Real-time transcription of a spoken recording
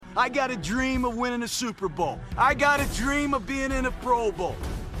I got a dream of winning a Super Bowl. I got a dream of being in a Pro Bowl.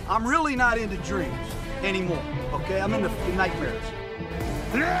 I'm really not into dreams anymore, okay? I'm into nightmares.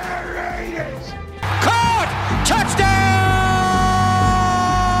 There it is! Caught! Touchdown!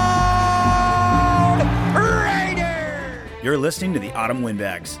 Raiders! You're listening to the Autumn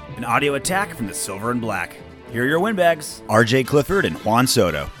Windbags, an audio attack from the Silver and Black. Here are your windbags, RJ Clifford and Juan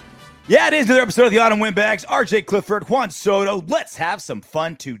Soto. Yeah, it is another episode of the Autumn Windbags. RJ Clifford, Juan Soto. Let's have some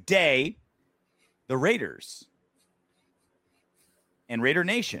fun today. The Raiders and Raider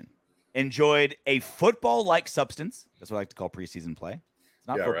Nation enjoyed a football-like substance. That's what I like to call preseason play. It's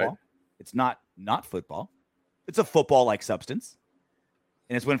not football. Right. It's not football. It's a football-like substance.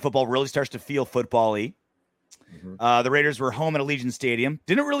 And it's when football really starts to feel football-y. Mm-hmm. The Raiders were home at Allegiant Stadium.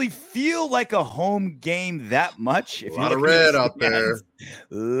 Didn't really feel like a home game that much. A lot of red out there.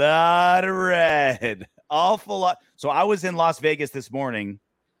 Lot of red. Awful lot. So I was in Las Vegas this morning.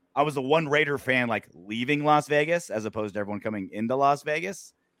 I was the one Raider fan like leaving Las Vegas as opposed to everyone coming into Las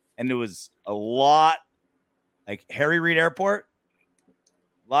Vegas. And it was a lot like Harry Reid Airport.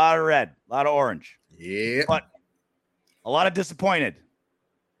 A lot of red, a lot of orange. Yeah. But a lot of disappointed.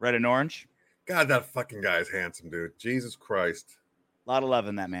 Red and orange. God, that fucking guy is handsome, dude. Jesus Christ. A lot of love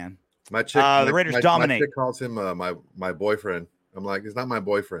in that man. My chick, the Raiders dominate. My chick calls him my boyfriend. I'm like, he's not my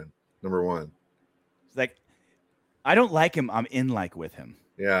boyfriend. Number one. It's like, I don't like him. I'm in like with him.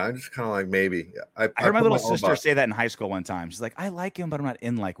 Yeah, I'm just kind of like maybe. I heard my little sister say that in high school one time. She's like, I like him, but I'm not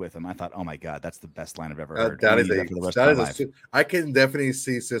in like with him. I thought, oh my God, that's the best line I've ever heard. I can definitely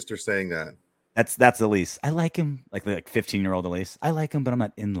see sister saying that. That's Elise. I like him, like 15-year-old Elise. I like him, but I'm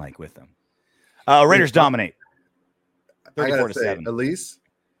not in like with him. Raiders dominate. 34-7. Elise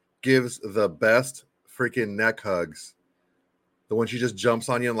gives the best freaking neck hugs. The one she just jumps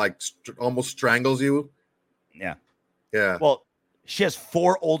on you and like almost strangles you. Yeah. Yeah. Well, she has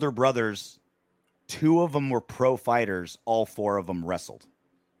 4 older brothers. 2 of them were pro fighters. All 4 of them wrestled.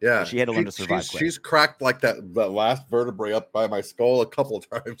 Yeah. So she had to learn to survive. She's cracked like that last vertebrae up by my skull a couple of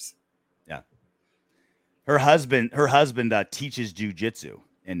times. Yeah. Her husband teaches jiu-jitsu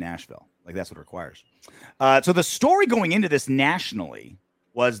in Nashville. Like that's what it requires. So the story going into this nationally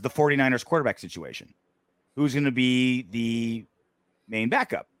was the 49ers quarterback situation. Who's going to be the main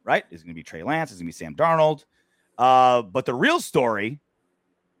backup, right? Is it going to be Trey Lance? Is it going to be Sam Darnold? But the real story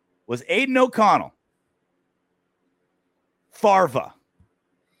was Aiden O'Connell. Farva,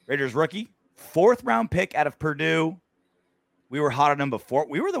 Raiders rookie, 4th round pick out of Purdue. We were hot on him before.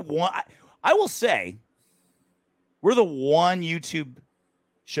 We were the one, I will say, we're the one YouTube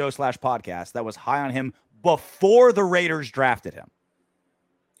show / podcast that was high on him before the Raiders drafted him.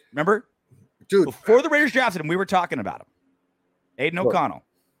 Remember? Dude. Before the Raiders drafted him, we were talking about him. Aiden O'Connell.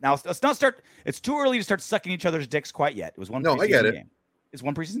 Now, let's not start. It's too early to start sucking each other's dicks quite yet. It was one preseason game. It's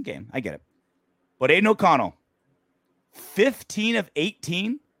one preseason game. I get it. But Aiden O'Connell, 15 of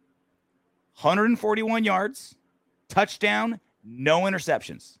 18, 141 yards, touchdown, no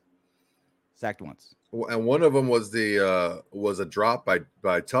interceptions. Sacked once. And one of them was a drop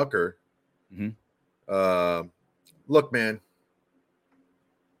by Tucker. Mm-hmm. Look, man,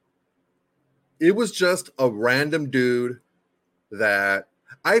 it was just a random dude that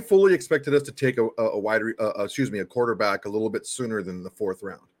I fully expected us to take a quarterback a little bit sooner than the 4th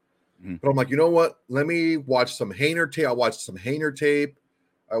round. Mm-hmm. But I'm like, you know what? Let me watch some Haener tape. I watched some Haener tape.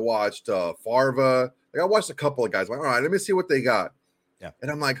 I watched Farva. Like I watched a couple of guys. I'm like, all right, let me see what they got. Yeah.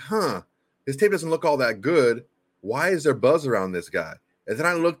 And I'm like, his tape doesn't look all that good. Why is there buzz around this guy? And then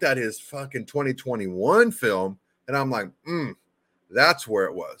I looked at his fucking 2021 film, and I'm like, that's where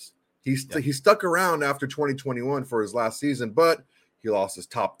it was. He stuck around after 2021 for his last season, but he lost his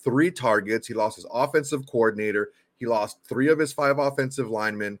top 3 targets. He lost his offensive coordinator. He lost 3 of his 5 offensive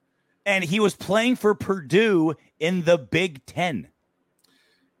linemen. And he was playing for Purdue in the Big Ten.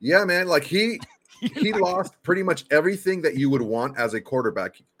 Yeah, man. Like he lost pretty much everything that you would want as a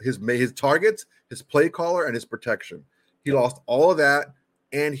quarterback. His targets, his play caller, and his protection. He lost all of that,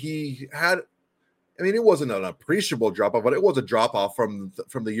 and he had. I mean, it wasn't an appreciable drop off, but it was a drop off from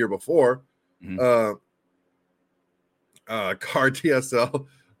the year before. Mm-hmm. Car TSL.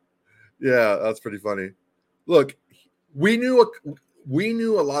 Yeah, that's pretty funny. Look, we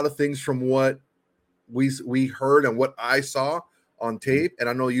knew a lot of things from what we heard and what I saw on tape, and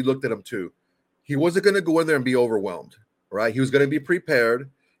I know you looked at him too. He wasn't going to go in there and be overwhelmed, right? He was going to be prepared.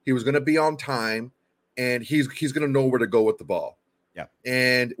 He was going to be on time, and he's going to know where to go with the ball. Yeah.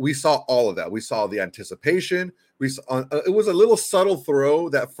 And we saw all of that. We saw the anticipation. We saw, it was a little subtle throw,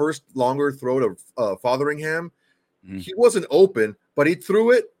 that first longer throw to Fotheringham. Mm-hmm. He wasn't open, but he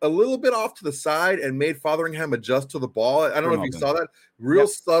threw it a little bit off to the side and made Fotheringham adjust to the ball. I don't know if you saw that. Real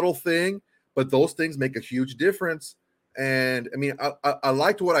subtle thing, but those things make a huge difference. And I mean, I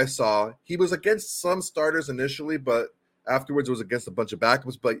liked what I saw. He was against some starters initially, but afterwards it was against a bunch of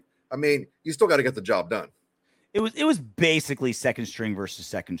backups. But I mean, you still got to get the job done. It was basically second string versus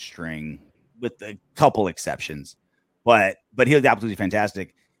second string with a couple exceptions, but he was absolutely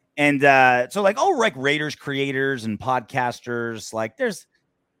fantastic. And so like Raiders creators and podcasters, like there's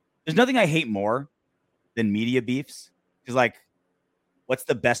nothing I hate more than media beefs. Because like, what's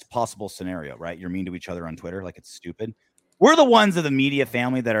the best possible scenario, right? You're mean to each other on Twitter, like it's stupid. We're the ones of the media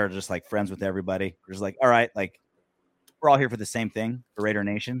family that are just like friends with everybody. We're just like, all right, like we're all here for the same thing, for Raider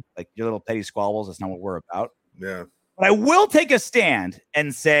Nation. Like your little petty squabbles, that's not what we're about. Yeah. But I will take a stand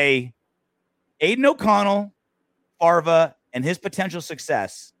and say Aiden O'Connell, Farva, and his potential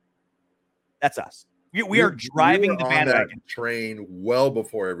success, that's us. We are driving the bandwagon train well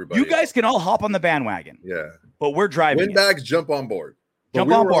before everybody. You guys can all hop on the bandwagon. Yeah. But we're driving Windbags jump on board.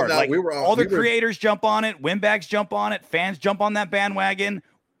 Jump on board. Like all the creators jump on it. Windbags jump on it. Fans jump on that bandwagon.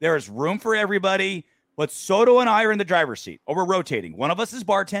 There is room for everybody. But Soto and I are in the driver's seat. Or we're rotating. One of us is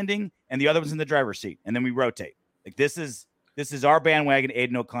bartending and the other one's in the driver's seat. And then we rotate. Like this is our bandwagon,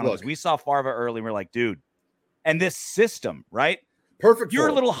 Aiden O'Connell. We saw Farva early and we're like, dude. And this system, right? Perfect. You're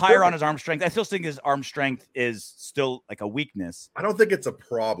a little higher on his arm strength. I still think his arm strength is still like a weakness. I don't think it's a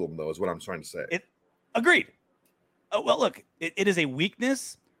problem, though, is what I'm trying to say. Agreed. Well, look, it is a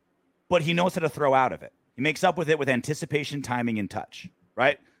weakness, but he knows how to throw out of it. He makes up with it with anticipation, timing, and touch,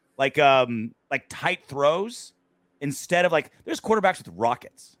 right? Like tight throws instead of like there's quarterbacks with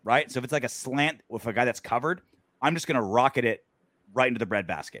rockets, right? So if it's like a slant with a guy that's covered, I'm just going to rocket it right into the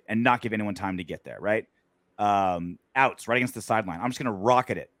breadbasket and not give anyone time to get there, right? Outs right against the sideline. I'm just going to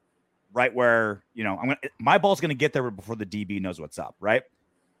rocket it right where, my ball's going to get there before the DB knows what's up, right?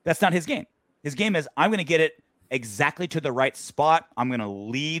 That's not his game. His game is I'm going to get it exactly to the right spot. I'm going to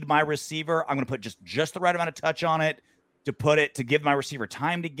lead my receiver. I'm going to put just the right amount of touch on it to give my receiver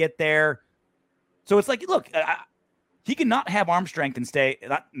time to get there. So it's like, look, he cannot have arm strength and stay,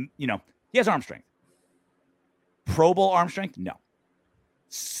 he has arm strength. Pro Bowl arm strength? No.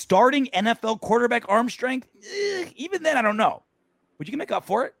 Starting NFL quarterback arm strength? Even then, I don't know. But you can make up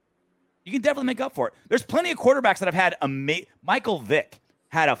for it. You can definitely make up for it. There's plenty of quarterbacks that have had Michael Vick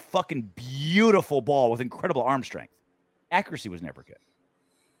had a fucking beautiful ball with incredible arm strength. Accuracy was never good.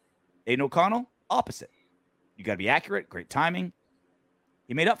 Aiden O'Connell, opposite. You got to be accurate, great timing.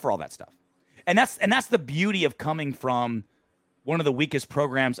 He made up for all that stuff. And that's the beauty of coming from one of the weakest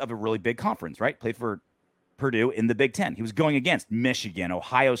programs of a really big conference, right? Played for Purdue in the Big Ten. He was going against Michigan,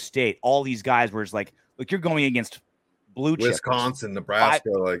 Ohio State, all these guys where it's like, look, you're going against blue chips. Wisconsin,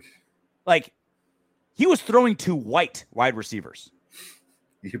 Nebraska, like he was throwing to white wide receivers.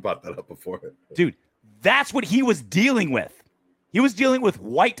 You brought that up before. Dude, that's what he was dealing with. He was dealing with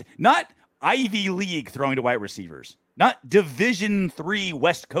white, not Ivy League throwing to white receivers, not Division III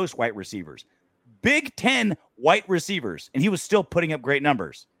West Coast white receivers, Big Ten white receivers. And he was still putting up great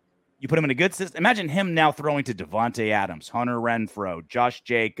numbers. You put him in a good system. Imagine him now throwing to Devontae Adams, Hunter Renfrow, Josh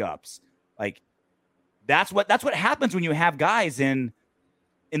Jacobs. Like that's what happens when you have guys in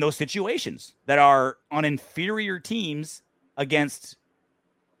those situations that are on inferior teams against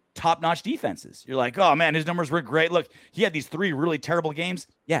top-notch defenses. You're like, oh man, his numbers were great. Look, he had these 3 really terrible games.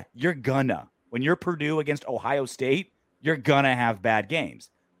 Yeah, when you're Purdue against Ohio State, you're gonna have bad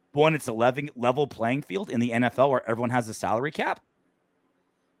games. But when it's a level playing field in the NFL where everyone has a salary cap,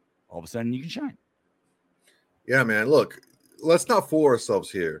 all of a sudden you can shine. Yeah, man. Look, let's not fool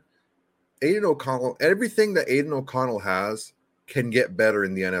ourselves here. Aiden O'Connell, everything that Aiden O'Connell has can get better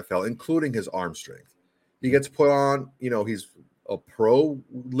in the NFL, including his arm strength. He gets put on, he's a pro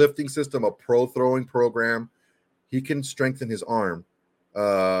lifting system, a pro throwing program. He can strengthen his arm.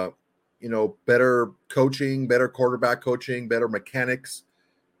 Better coaching, better quarterback coaching, better mechanics.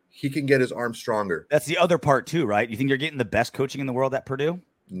 He can get his arm stronger. That's the other part too, right? You think you're getting the best coaching in the world at Purdue?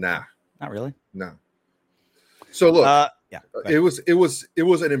 Nah, not really. No. So look, it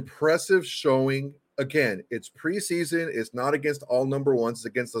was an impressive showing. Again, it's preseason. It's not against all number ones. It's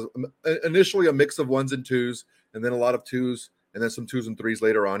against initially a mix of 1s and 2s, and then a lot of 2s, and then some 2s and 3s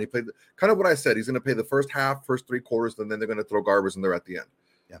later on. He played kind of what I said. He's going to play the first half, first 3 quarters, and then they're going to throw garbage in there at the end.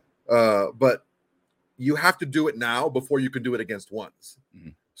 Yeah. But you have to do it now before you can do it against 1s. Mm-hmm.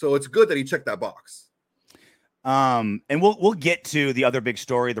 So it's good that he checked that box. And we'll get to the other big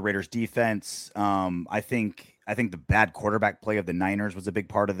story, the Raiders defense. I think the bad quarterback play of the Niners was a big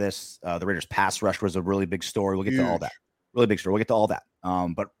part of this. The Raiders pass rush was a really big story. We'll get to all that. Really big story. We'll get to all that.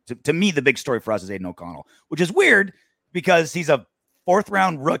 But to me, the big story for us is Aiden O'Connell, which is weird because he's a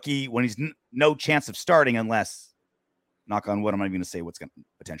 4th-round rookie when he's no chance of starting unless, knock on wood, I'm not even going to say what's going to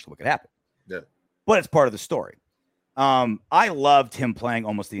potentially what could happen. Yeah. But it's part of the story. I loved him playing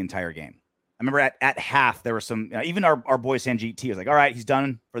almost the entire game. I remember at half, there were some, even our boy Sanjeet T was like, all right, he's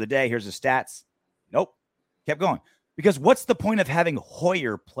done for the day. Here's his stats. Nope. Kept going. Because what's the point of having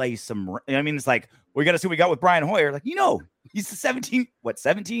Hoyer play some, I mean, it's like, we got to see what we got with Brian Hoyer. Like, he's a 17,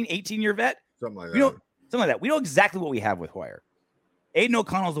 18-year vet? Something like that. Something like that. We know exactly what we have with Hoyer. Aiden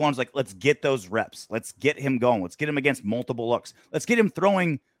O'Connell's the one who's like, let's get those reps. Let's get him going. Let's get him against multiple looks. Let's get him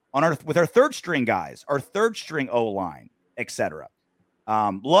throwing with our 3rd-string guys, our 3rd-string O-line, etc.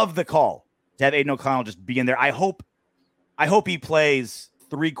 Love the call to have Aiden O'Connell just be in there. I hope he plays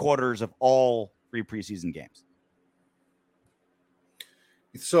 3/4 of all 3 preseason games.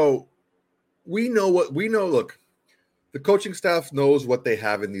 So we know. Look, the coaching staff knows what they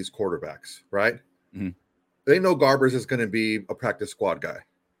have in these quarterbacks, right? Mm-hmm. They know Garbers is going to be a practice squad guy.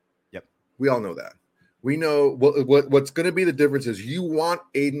 Yep. We all know that. We know what's going to be the difference is you want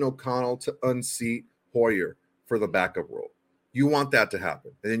Aiden O'Connell to unseat Hoyer for the backup role. You want that to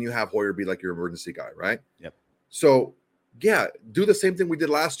happen. And then you have Hoyer be like your emergency guy, right? Yep. So, yeah, do the same thing we did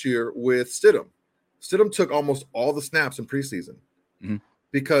last year with Stidham. Stidham took almost all the snaps in preseason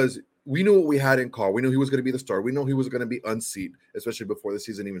because we knew what we had in Carr. We knew he was going to be the starter. We know he was going to be unseat, especially before the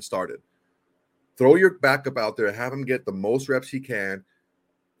season even started. Throw your backup out there, have him get the most reps he can.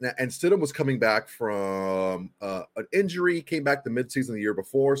 And Stidham was coming back from an injury, came back the midseason the year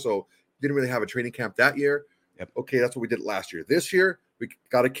before, so didn't really have a training camp that year. Yep. Okay, that's what we did last year. This year, we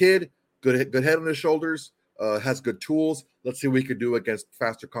got a kid, good head on his shoulders, has good tools. Let's see what we could do against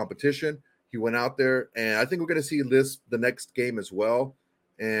faster competition. He went out there, and I think we're going to see this the next game as well,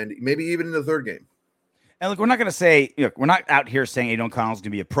 and maybe even in the 3rd game. And look, we're not going to say, we're not out here saying Aiden O'Connell's going to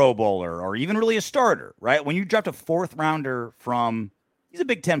be a Pro Bowler or even really a starter, right? When you draft a 4th-rounder from, he's a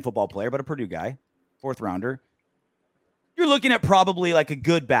Big Ten football player, but a Purdue guy, 4th-rounder, you're looking at probably like a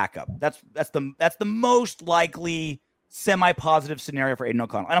good backup. That's the most likely semi-positive scenario for Aiden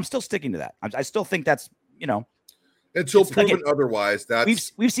O'Connell, and I'm still sticking to that. I still think that's until proven otherwise.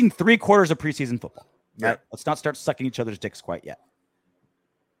 That's we've seen 3/4 of preseason football. Yeah. Right? Let's not start sucking each other's dicks quite yet.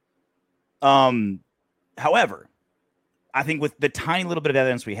 However, I think with the tiny little bit of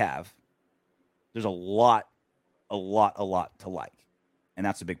evidence we have, there's a lot to like, and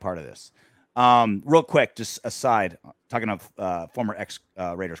that's a big part of this. Real quick, just aside, talking of former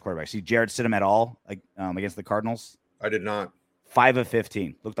ex-Raiders quarterback. See Jared Stidham at all against the Cardinals? I did not. 5 of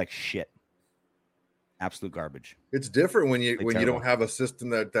 15. Looked like shit. Absolute garbage. It's different when you terrible. You don't have a system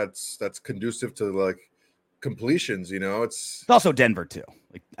that's conducive to like completions. It's also Denver too.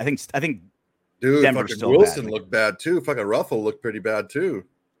 Like I think dude, Denver's fucking Wilson looked bad too. Fucking Ruffle looked pretty bad too.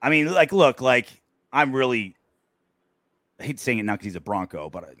 I mean, I'm really. I hate saying it now because he's a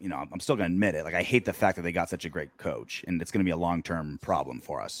Bronco, but I'm still going to admit it. Like I hate the fact that they got such a great coach, and it's going to be a long-term problem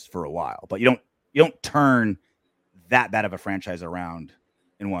for us for a while. But you don't turn that bad of a franchise around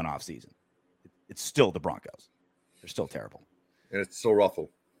in one off season. It's still the Broncos. They're still terrible, and it's still Ruffle.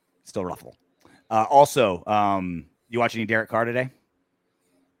 Also, you watch any Derek Carr today?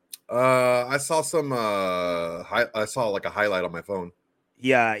 I saw some. I saw like a highlight on my phone.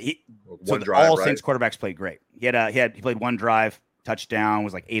 Yeah, all Saints quarterbacks played great. He played one drive, touchdown,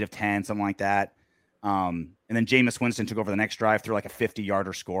 was like 8 of 10, something like that. And then Jameis Winston took over the next drive, threw like a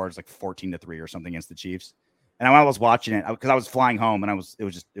 50-yarder score. It's like 14-3 or something against the Chiefs. And I was watching it because I was flying home and it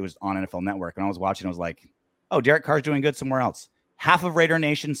was on NFL Network, and I was watching. I was like, oh, Derek Carr's doing good somewhere else. Half of Raider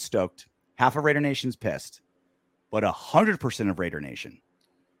Nation's stoked, half of Raider Nation's pissed, but 100% of Raider Nation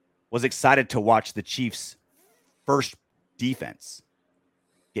was excited to watch the Chiefs' first defense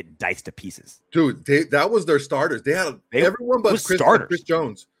get diced to pieces. Dude, that was their starters. They had everyone but Chris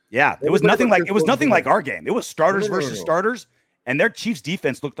Jones. Yeah, it was nothing like our game. It was starters versus starters, and their Chiefs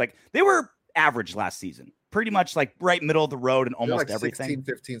defense looked like they were average last season. Pretty much like right middle of the road and almost like everything. 16,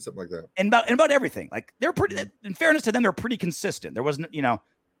 15, something like that. And about everything. Like they're pretty, in fairness to them, they're pretty consistent. There wasn't,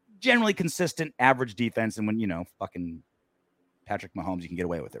 generally consistent average defense. And when, fucking Patrick Mahomes, you can get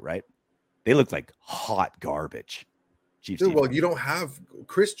away with it, right? They looked like hot garbage. Chiefs. Dude, well, you don't have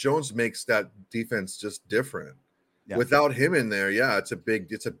Chris Jones makes that defense just different. Yeah. Without him in there, yeah, it's a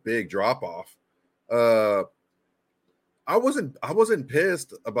big drop off. I wasn't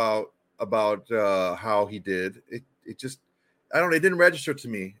pissed about how he did. It just, it didn't register to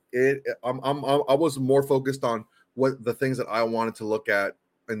me. I was more focused on what the things that I wanted to look at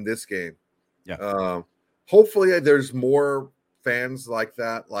in this game. Yeah. Hopefully there's more fans like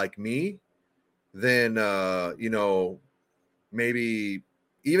that, like me, than maybe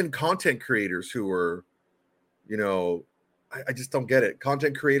even content creators who are, I just don't get it.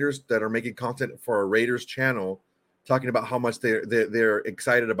 Content creators that are making content for a Raiders channel talking about how much they're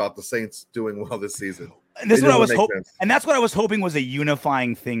excited about the Saints doing well this season. And this is what I was hoping, and that's what I was hoping was a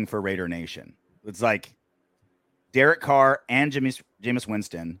unifying thing for Raider Nation. It's like Derek Carr and Jameis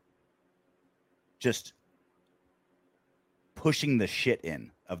Winston just pushing the shit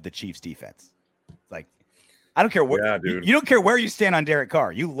in of the Chiefs defense. It's like, I don't care what you don't care where you stand on Derek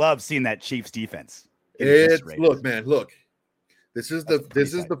Carr. You love seeing that Chiefs defense. Look, man, look. This is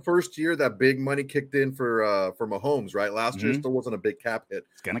the first year that big money kicked in for Mahomes, right? Last year still wasn't a big cap hit.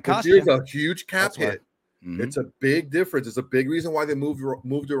 It's gonna cost you. It's a huge cap hit. It's a big difference. It's a big reason why they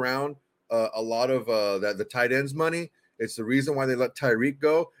moved around a lot of the tight ends money. It's the reason why they let Tyreek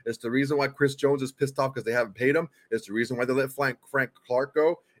go. It's the reason why Chris Jones is pissed off because they haven't paid him. It's the reason why they let Frank Clark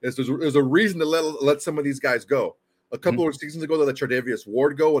go. There's a reason to let some of these guys go. A couple of seasons ago, they let Tre'Davious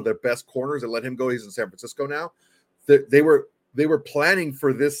Ward go, one of their best corners, and let him go. He's in San Francisco now. They were planning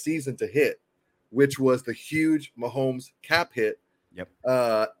for this season to hit, which was the huge Mahomes cap hit. Yep.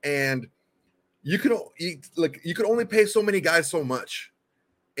 And you can only pay so many guys so much,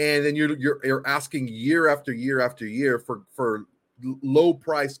 and then you're asking year after year after year for low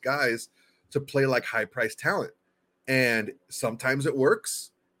priced guys to play like high priced talent, and sometimes it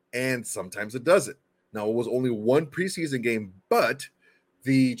works, and sometimes it doesn't. Now it was only one preseason game, but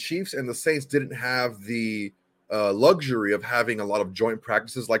the Chiefs and the Saints didn't have the luxury of having a lot of joint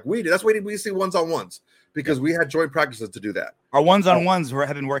practices like we did. That's why we see ones-on-ones, because we had joint practices to do that. Our ones-on-ones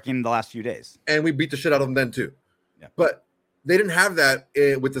have been working the last few days, and we beat the shit out of them then too. Yeah. But they didn't have that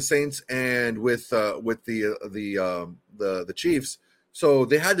with the Saints and with the Chiefs, so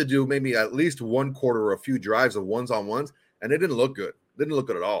they had to do maybe at least one quarter or a few drives of ones-on-ones, and it didn't look good. It didn't look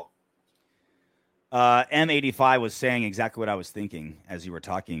good at all. M85 was saying exactly what I was thinking as you were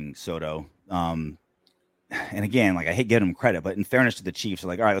talking, Soto. And again, like, I hate giving them credit, but in fairness to the Chiefs, they're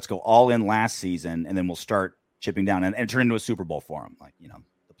like, all right, let's go all in last season, and then we'll start chipping down and turn into a Super Bowl for them. Like,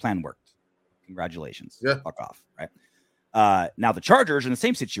 the plan worked. Congratulations. Yeah. Fuck off. Right. Now the Chargers are in the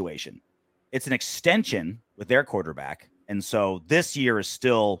same situation. It's an extension with their quarterback. And so this year is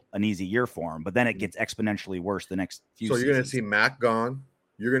still an easy year for them, but then it gets exponentially worse the next few seasons. So you're going to see Mac gone.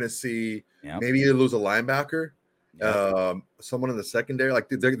 You're going to see maybe you lose a linebacker, someone in the secondary. Like,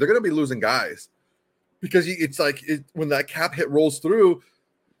 they're going to be losing guys. Because it's like when that cap hit rolls through,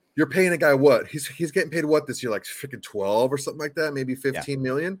 you're paying a guy what? He's getting paid what this year? Like freaking 12 or something like that, maybe 15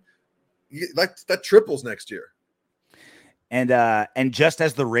 million. Like that triples next year. And just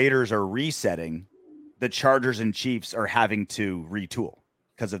as the Raiders are resetting, the Chargers and Chiefs are having to retool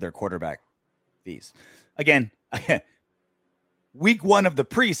because of their quarterback fees. Again, week one of the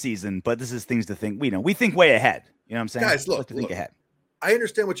preseason, but this is things to think. We think way ahead. You know what I'm saying? Guys, look, think ahead. I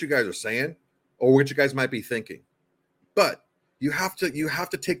understand what you guys are saying, or what you guys might be thinking, but you have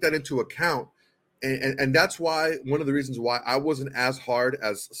to take that into account, and that's why one of the reasons why I wasn't as hard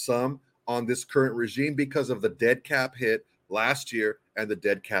as some on this current regime, because of the dead cap hit last year and the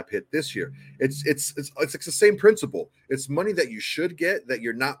dead cap hit this year. It's the same principle. It's money that you should get that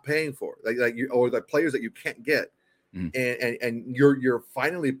you're not paying for, or the players that you can't get. And you're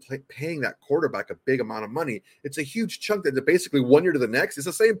finally paying that quarterback a big amount of money. It's a huge chunk that basically 1 year to the next. It's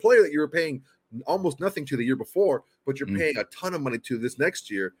the same player that you were paying almost nothing to the year before, but you're paying a ton of money to this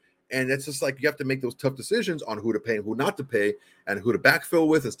next year. And it's just like you have to make those tough decisions on who to pay and who not to pay and who to backfill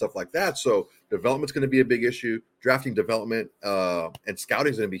with and stuff like that. So development's going to be a big issue. Drafting development and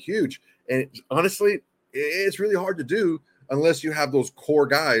scouting is going to be huge. And honestly, it's really hard to do unless you have those core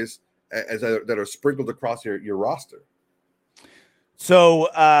guys that are sprinkled across your roster. So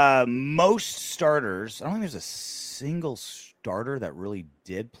most starters, I don't think there's a single starter that really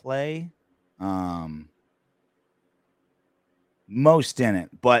did play. Most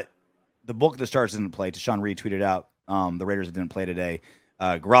didn't, but the bulk of the starters didn't play. Deshaun Reed tweeted out the Raiders didn't play today.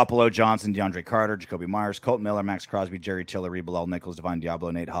 Garoppolo, Johnson, DeAndre Carter, Jacoby Myers, Colton Miller, Max Crosby, Jerry Tillery, Bilal Nichols, Divine Diablo,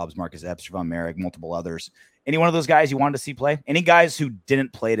 Nate Hobbs, Marcus Epps, Javon Merrick, multiple others. Any one of those guys you wanted to see play? Any guys who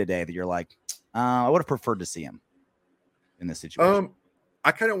didn't play today that you're like, I would have preferred to see him in this situation?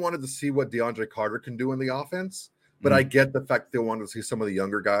 I kind of wanted to see what DeAndre Carter can do in the offense, but I get the fact that they wanted to see some of the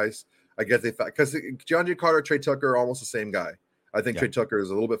younger guys. I get the fact because DeAndre Carter, Trey Tucker are almost the same guy. I think Trey Tucker is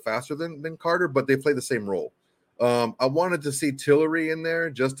a little bit faster than Carter, but they play the same role. I wanted to see Tillery in there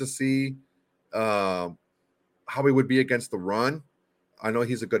just to see how he would be against the run. I know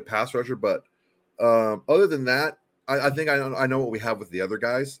he's a good pass rusher, but other than that, I think I know what we have with the other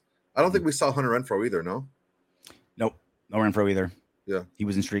guys. I don't think we saw Hunter Renfrow either, no? Nope, no Renfrow either. Yeah. He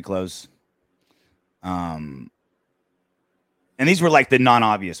was in street clothes. And And these were like the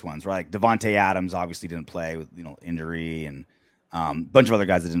non-obvious ones, right? Like Devontae Adams obviously didn't play with injury, and a bunch of other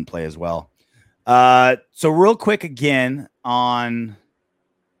guys that didn't play as well. So real quick again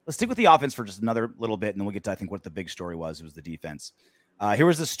let's stick with the offense for just another little bit, and then we'll get to, I think, what the big story was. It was the defense. Here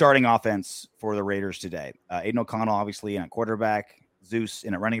was the starting offense for the Raiders today. Aiden O'Connell, obviously, in at quarterback. Zeus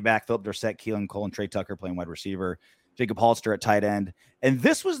in at running back. Philip Dorsett, Keelan Cole, and Trey Tucker playing wide receiver. Jacob Holster at tight end. And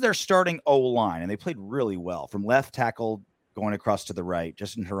this was their starting O-line, and they played really well. From left tackle going across to the right,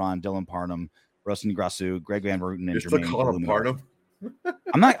 Justin Huron, Dylan Parnham, Rosin Grasu, Greg Van Rooten, and You're still calling him Parnham?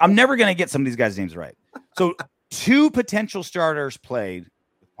 I'm never going to get some of these guys' names right. So 2 potential starters played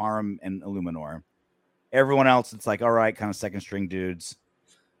with Parham and Illuminor. Everyone else, it's like, all right, kind of second string dudes.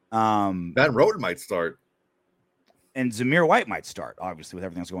 Van Roten might start. And Zamir White might start, obviously, with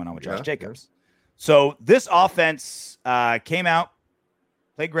everything that's going on with Josh Jacobs. Yeah. So this offense came out,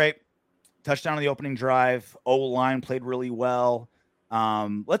 played great. Touchdown on the opening drive. O-line played really well. We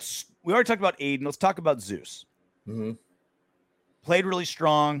already talked about Aiden. Let's talk about Zeus. Mm-hmm. Played really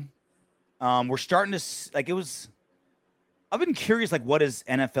strong. We're starting to I've been curious, like, what his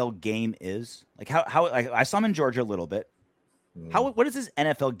NFL game is. Like, how I saw him in Georgia a little bit. What does his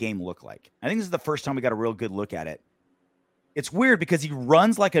NFL game look like? I think this is the first time we got a real good look at it. It's weird because he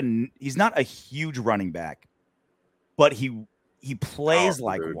runs he's not a huge running back, but he plays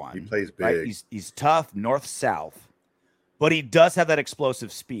like one. He plays big. Right? He's tough, north-south, but he does have that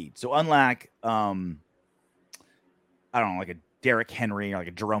explosive speed. So unlike, I don't know, like a Derrick Henry or like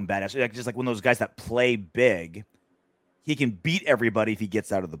a Jerome Bettis, just like one of those guys that play big, he can beat everybody if he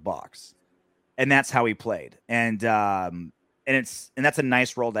gets out of the box. And that's how he played. And that's a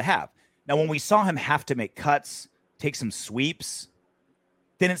nice role to have. Now, when we saw him have to make cuts, take some sweeps,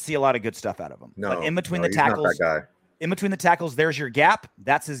 didn't see a lot of good stuff out of him. No, but in between the tackles, there's your gap.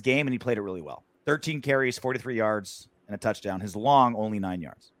 That's his game, and he played it really well. 13 carries, 43 yards, and a touchdown. His long, only 9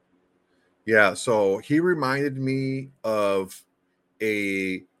 yards. Yeah, so he reminded me of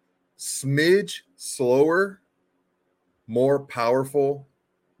a smidge slower, more powerful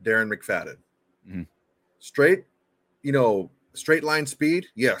Darren McFadden. Mm-hmm. Straight line speed,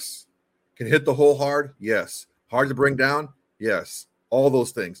 yes. Can hit the hole hard, yes. Hard to bring down, yes. All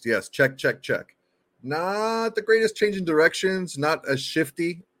those things, yes. Check. Not the greatest change in directions, not as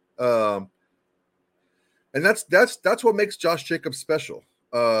shifty. And that's what makes Josh Jacobs special.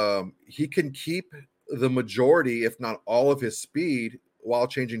 He can keep the majority, if not all, of his speed while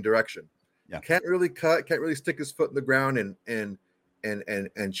changing direction. Yeah. Can't really cut, can't really stick his foot in the ground and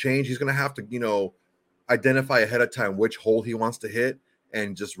change. He's gonna have to, identify ahead of time which hole he wants to hit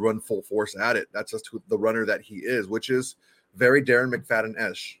and just run full force at it. That's just the runner that he is, which is very Darren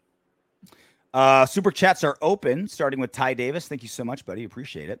McFadden-esh. Super chats are open, starting with Ty Davis. Thank you so much, buddy.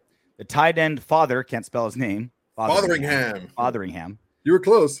 Appreciate it. The tight end father, can't spell his name. Fotheringham. You were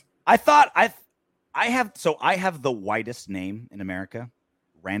close. I thought I have the whitest name in America,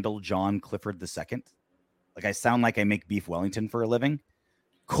 Randall John Clifford II. Like, I sound like I make beef Wellington for a living.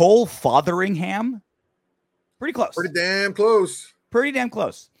 Cole Fotheringham. Pretty close. Pretty damn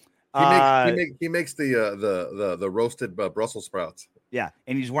close. He makes the roasted Brussels sprouts. Yeah,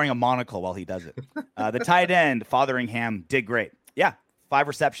 and he's wearing a monocle while he does it. The tight end, Fotheringham, did great. Yeah, 5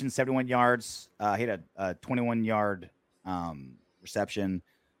 receptions, 71 yards. He had a 21-yard reception,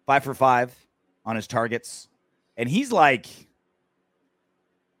 5 for 5 on his targets. And he's like,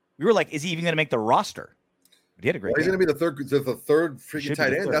 we were like, is he even going to make the roster? But he had a great game. He's going to be the third freaking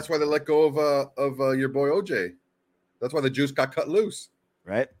tight end. That's why they let go of your boy OJ. That's why the juice got cut loose.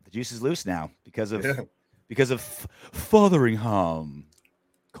 Right? The juice is loose now because of Fotheringham.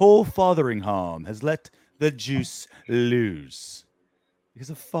 Cole Fotheringham has let the juice loose because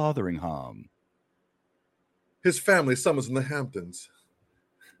of Fotheringham. His family summers in the Hamptons.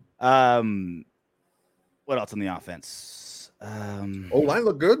 What else on the offense? O-line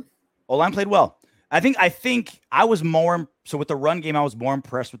looked good. O-line played well. I think I was more so with the run game. I was more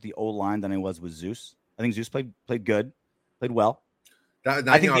impressed with the O-line than I was with Zeus. I think Zeus played good, played well. That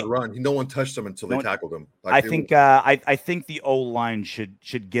 9-yard run, no one touched him until they tackled him. Like, I think the O-line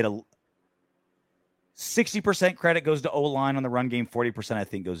should get a 60% credit goes to O-line on the run game. 40% I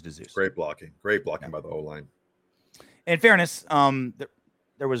think goes to Zeus. Great blocking by the O-line. In fairness,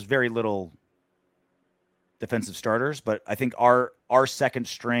 there was very little defensive starters, but I think our second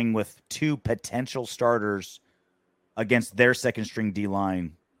string with 2 potential starters against their second string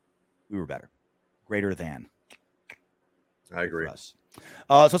D-line, we were better. Greater than. I agree. So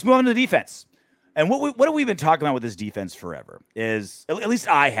let's move on to the defense. And what have we been talking about with this defense forever is, at least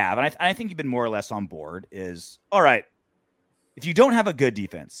I have, and I think you've been more or less on board, is, all right, if you don't have a good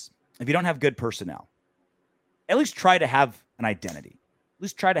defense, if you don't have good personnel, at least try to have an identity. At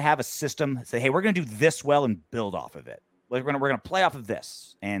least try to have a system. Say, hey, we're going to do this well and build off of it. We're going to play off of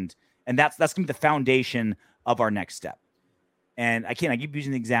this, and that's going to be the foundation of our next step. And I keep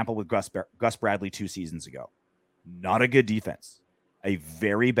using the example with Gus Bradley 2 seasons ago. Not a good defense, a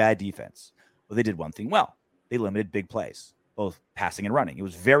very bad defense. But they did one thing well. They limited big plays, both passing and running. It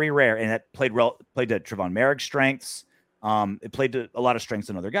was very rare, and that played to Trevon Merrick's strengths. It played to a lot of strengths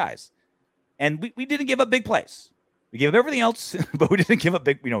in other guys. And we didn't give up big plays. We gave up everything else, but we didn't give up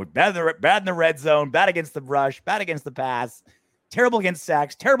big, bad in the red zone, bad against the rush, bad against the pass, terrible against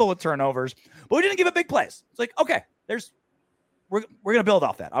sacks, terrible with turnovers, but we didn't give up big plays. It's like, okay, we're going to build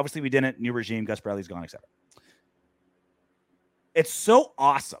off that. Obviously we didn't. New regime, Gus Bradley's gone, etc. It's so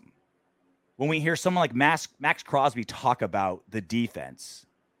awesome when we hear someone like Max Crosby talk about the defense,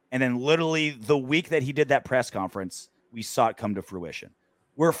 and then literally the week that he did that press conference, we saw it come to fruition.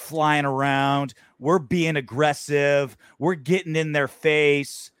 We're flying around. We're being aggressive. We're getting in their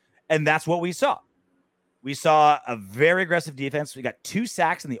face. And that's what we saw. We saw a very aggressive defense. We got 2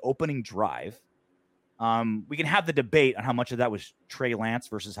 sacks in the opening drive. We can have the debate on how much of that was Trey Lance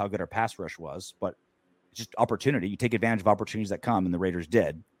versus how good our pass rush was, but it's just opportunity. You take advantage of opportunities that come, and the Raiders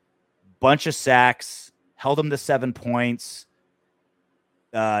did. Bunch of sacks, held them to 7 points.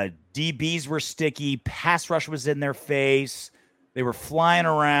 DBs were sticky. Pass rush was in their face. They were flying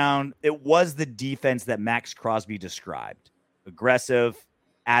around. It was the defense that Max Crosby described. Aggressive,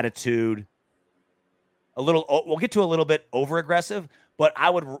 attitude, we'll get to a little bit over aggressive, but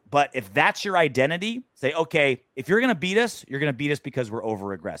if that's your identity, say, okay, if you're going to beat us, you're going to beat us because we're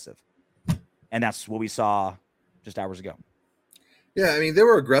over aggressive. And that's what we saw just hours ago. Yeah. I mean, they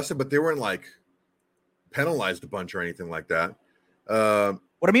were aggressive, but they weren't like penalized a bunch or anything like that.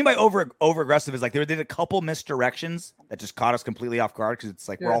 What I mean by over aggressive is like they did a couple misdirections that just caught us completely off guard because it's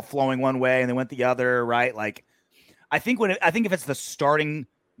like we're all flowing one way and they went the other, right? Like I think if it's the starting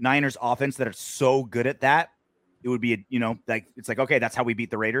Niners offense that are so good at that, it would be it's like, okay, that's how we beat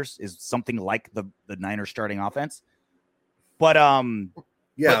the Raiders, is something like the Niners starting offense. But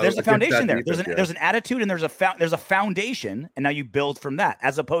but there's a foundation there. There's an attitude and there's a foundation, and now you build from that,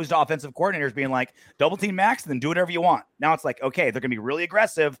 as opposed to offensive coordinators being like, double team Max and then do whatever you want. Now it's like, okay, they're going to be really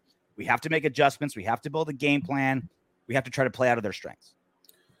aggressive. We have to make adjustments. We have to build a game plan. We have to try to play out of their strengths.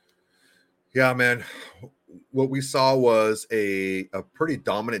 Yeah, man. What we saw was a pretty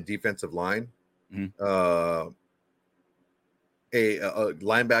dominant defensive line, a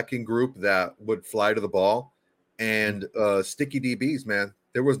linebacking group that would fly to the ball, and sticky DBs, man.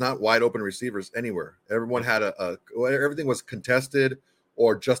 There was not wide open receivers anywhere. Everyone had everything was contested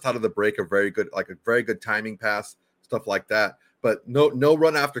or just out of the break, a very good timing pass, stuff like that. But no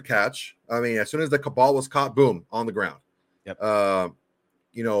run after catch. I mean, as soon as the ball was caught, boom, on the ground. Yep.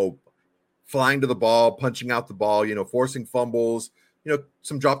 Flying to the ball, punching out the ball, forcing fumbles,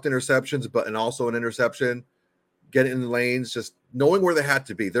 some dropped interceptions, and also an interception, getting in the lanes, just knowing where they had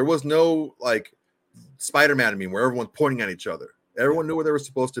to be. There was no like Spider-Man meme where everyone's pointing at each other. Everyone knew where they were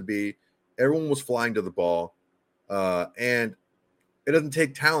supposed to be. Everyone was flying to the ball. And it doesn't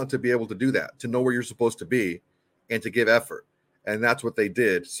take talent to be able to do that, to know where you're supposed to be and to give effort. And that's what they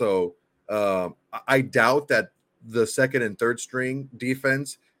did. So I doubt that the second and third string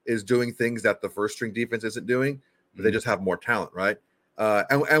defense is doing things that the first string defense isn't doing, but they just have more talent, right?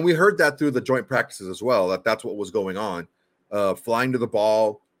 And we heard that through the joint practices as well, that's what was going on. Flying to the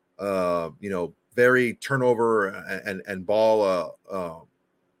ball, very turnover and ball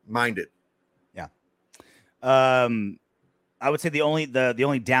minded. Yeah. I would say the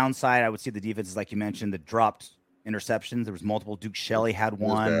only downside I would see the defense is, like you mentioned, the dropped interceptions. There was multiple. Duke Shelley had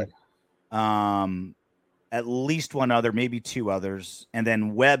one. At least one other, maybe 2 others. And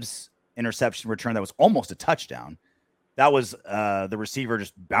then Webb's interception return that was almost a touchdown. That was the receiver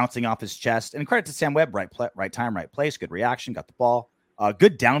just bouncing off his chest. And credit to Sam Webb, right time, right place, good reaction, got the ball.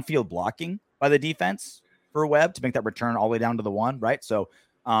 Good downfield blocking by the defense for Webb to make that return all the way down to the 1, right? So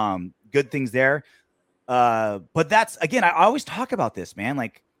good things there. But that's, again, I always talk about this, man.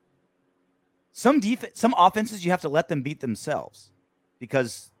 Like some offenses, you have to let them beat themselves,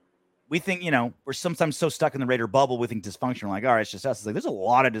 because we think, we're sometimes so stuck in the Raider bubble, we think dysfunction. We're like, all right, it's just us. It's like, there's a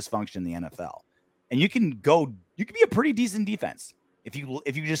lot of dysfunction in the NFL, and you can be a pretty decent defense if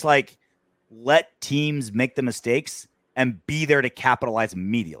you just like let teams make the mistakes and be there to capitalize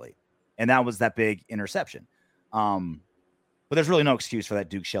immediately. And that was that big interception. But there's really no excuse for that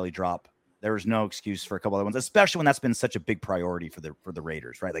Duke Shelley drop. There was no excuse for a couple other ones, especially when that's been such a big priority for the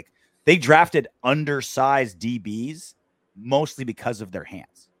Raiders, right? Like they drafted undersized DBs mostly because of their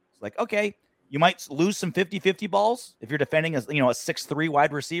hands. It's like, okay, you might lose some 50-50 balls if you're defending a 6'3"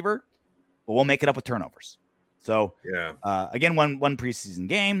 wide receiver, but we'll make it up with turnovers. So, Yeah. Again, one preseason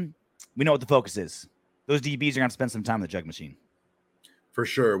game. We know what the focus is. Those DBs are going to have to spend some time in the jug machine. For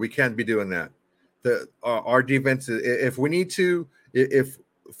sure. We can't be doing that. Our defense, if we need to, if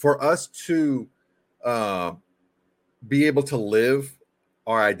for us to be able to live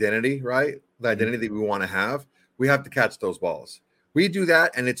our identity, right? The identity that we want to have, we have to catch those balls. We do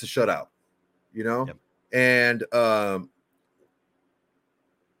that, and it's a shutout, you know? Yep. And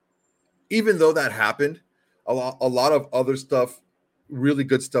even though that happened, a lot of other stuff, really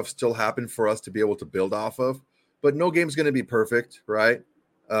good stuff still happened for us to be able to build off of. But no game's going to be perfect, right?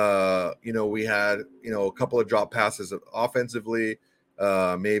 We had, a couple of drop passes offensively.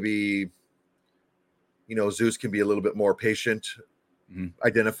 Maybe, Zeus can be a little bit more patient,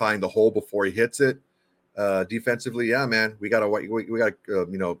 identifying the hole before he hits it. Defensively, yeah, man, we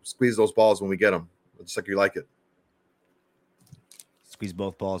gotta squeeze those balls when we get them, just like you like it. Squeeze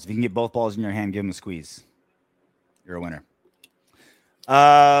both balls. If you can get both balls in your hand, give them a squeeze. You're a winner.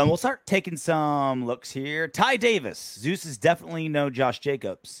 We'll start taking some looks here. Ty Davis. Zeus is definitely no Josh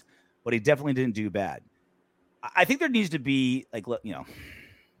Jacobs, but he definitely didn't do bad. I think there needs to be,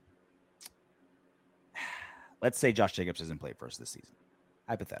 let's say Josh Jacobs doesn't play first this season,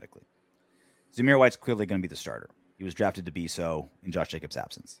 hypothetically. Zamir White's clearly going to be the starter. He was drafted to be so in Josh Jacobs'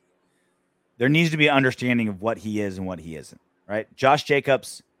 absence. There needs to be an understanding of what he is and what he isn't, right? Josh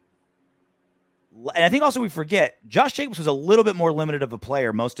Jacobs, and I think also we forget, Josh Jacobs was a little bit more limited of a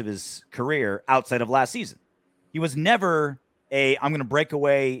player most of his career outside of last season. He was never I'm going to break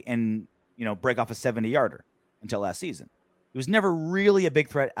away and, break off a 70-yarder until last season. He was never really a big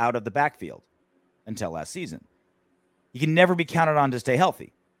threat out of the backfield until last season. He can never be counted on to stay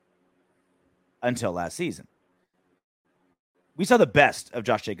healthy until last season. We saw the best of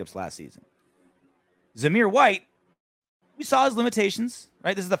Josh Jacobs last season. Zamir White, we saw his limitations,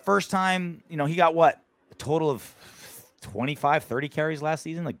 right? This is the first time, he got a total of 25, 30 carries last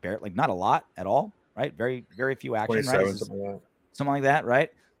season, not a lot at all, right? Very, very few action, right? Something like that, right?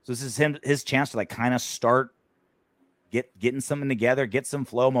 So this is his chance to kind of start getting something together, get some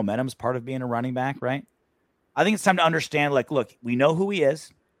flow. Momentum's part of being a running back, right? I think it's time to understand, look, we know who he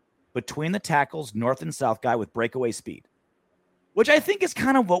is. Between the tackles, north and south guy with breakaway speed, which I think is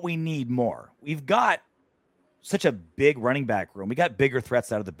kind of what we need more. We've got such a big running back room. We got bigger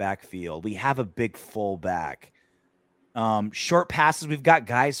threats out of the backfield. We have a big fullback. Short passes, we've got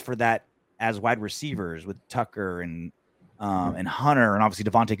guys for that as wide receivers with Tucker and Hunter, and obviously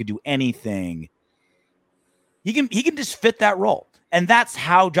Devontae could do anything. He can just fit that role. And that's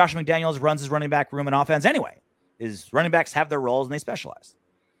how Josh McDaniels runs his running back room and offense anyway. His running backs have their roles and they specialize.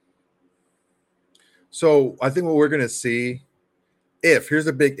 So I think what we're going to see, here's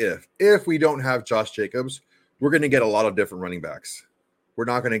a big if we don't have Josh Jacobs, we're going to get a lot of different running backs. We're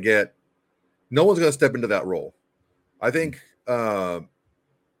not going to get, no one's going to step into that role. I think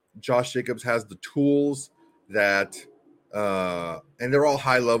Josh Jacobs has the tools that, and they're all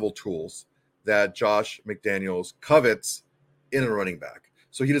high-level tools that Josh McDaniels covets in a running back.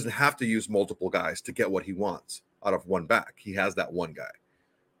 So he doesn't have to use multiple guys to get what he wants out of one back. He has that one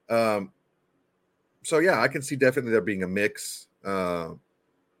guy. So, yeah, I can see definitely there being a mix. And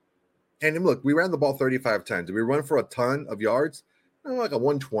look, we ran the ball 35 times. Did we run for a ton of yards? Like a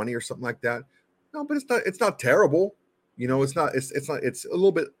 120 or something like that. No, but it's not terrible. It's a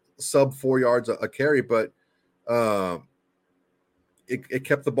little bit sub 4 yards a carry, but it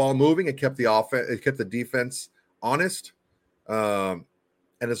kept the ball moving. It kept the offense. It kept the defense honest. And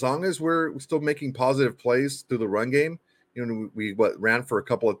as long as we're still making positive plays through the run game, we ran for a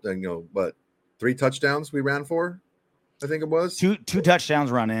couple of 3 touchdowns we ran for, I think it was. Two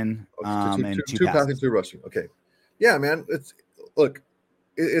touchdowns run in, and two passing, 2 rushing. Okay. Yeah, man.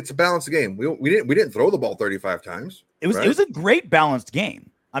 It's a balanced game. We didn't throw the ball 35 times. It was a great balanced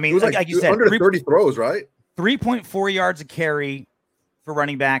game. I mean, it was like you said, under 30 throws, right? 3.4 yards a carry for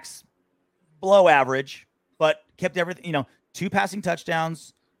running backs, below average, but kept everything, 2 passing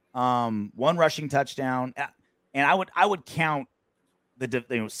touchdowns, 1 rushing touchdown. And I would count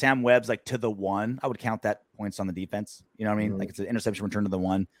Sam Webb's to the 1. I would count that points on the defense. You know what I mean? It's an interception return to the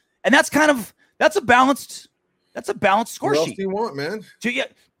 1. And that's a balanced score sheet. What else do you want, man?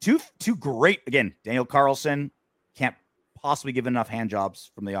 Two great, again, Daniel Carlson can't possibly give enough hand jobs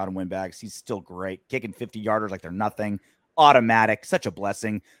from the autumn windbags. He's still great. Kicking 50-yarders like they're nothing. Automatic, such a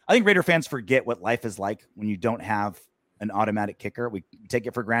blessing. I think Raider fans forget what life is like when you don't have an automatic kicker. We take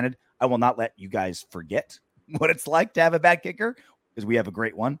it for granted. I will not let you guys forget what it's like to have a bad kicker, because we have a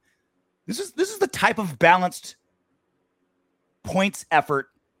great one. This is the type of balanced points effort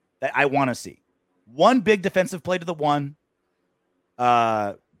that I want to see. 1 big defensive play to the 1,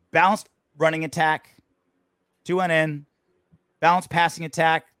 balanced running attack, 2 went in, balanced passing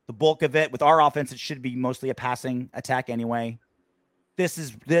attack, the bulk of it. With our offense, it should be mostly a passing attack anyway. This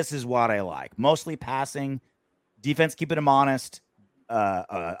is what I like. Mostly passing, defense keeping them honest,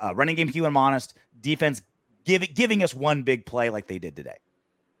 running game keeping them honest, defense giving us one big play like they did today.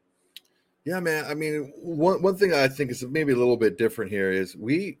 Yeah, man. I mean, one thing I think is maybe a little bit different here is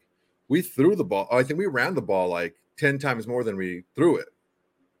we threw the ball. I think we ran the ball like 10 times more than we threw it.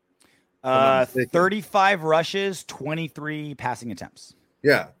 35 rushes, 23 passing attempts.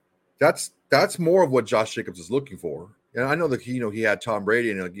 Yeah, that's more of what Josh Jacobs is looking for. And I know that he had Tom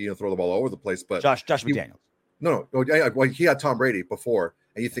Brady and throw the ball all over the place, but Josh McDaniels. No, he had Tom Brady before,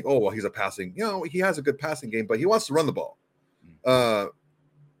 and you think, oh well, he's a passing. He has a good passing game, but he wants to run the ball.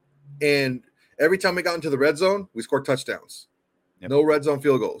 And every time we got into the red zone, we scored touchdowns. Yep. No red zone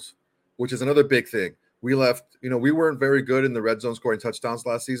field goals, which is another big thing. We left. We weren't very good in the red zone scoring touchdowns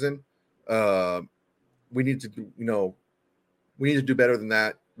last season. We need to do better than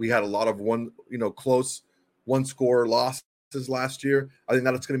that. We had a lot of close one score losses last year. I think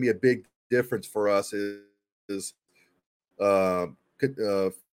that's going to be a big difference for us is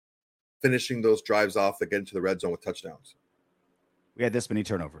finishing those drives off that get into the red zone with touchdowns. We had this many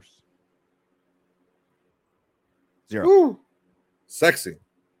turnovers. 0. Woo. Sexy.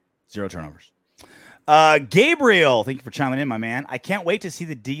 0 turnovers. Gabriel, thank you for chiming in, my man. I can't wait to see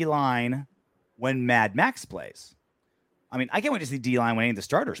the D-line when Mad Max plays. I mean, I can't wait to see D-line when any of the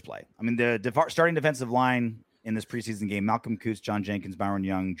starters play. I mean, the starting defensive line in this preseason game, Malcolm Coots, John Jenkins, Byron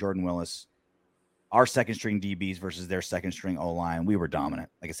Young, Jordan Willis, our second-string DBs versus their second-string O-line. We were dominant.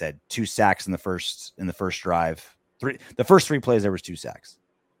 Like I said, 2 sacks in the first drive. The first 3 plays, there was 2 sacks.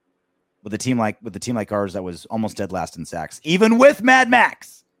 With a team like ours that was almost dead last in sacks, even with Mad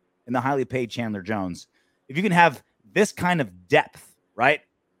Max and the highly paid Chandler Jones. If you can have this kind of depth, right?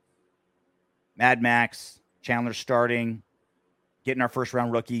 Mad Max, Chandler starting, getting our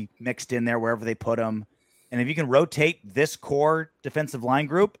first-round rookie mixed in there wherever they put him. And if you can rotate this core defensive line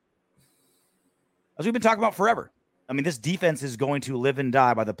group, as we've been talking about forever, I mean, this defense is going to live and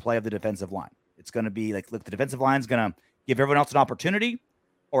die by the play of the defensive line. It's going to be like, look, the defensive line is going to give everyone else an opportunity,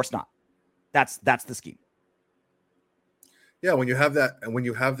 or it's not. That's the scheme. Yeah, when you have that, and when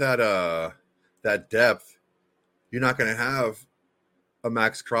you have that depth, you're not going to have a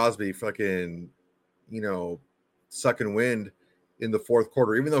Max Crosby fucking, sucking wind in the fourth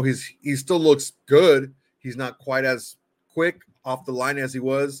quarter. Even though he still looks good, he's not quite as quick off the line as he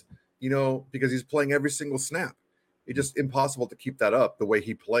was, because he's playing every single snap. It's just impossible to keep that up the way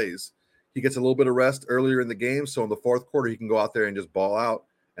he plays. He gets a little bit of rest earlier in the game, so in the fourth quarter he can go out there and just ball out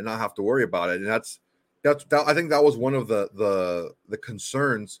and not have to worry about it. And that's I think that was one of the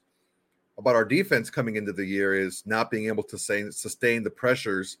concerns about our defense coming into the year, is not being able to sustain the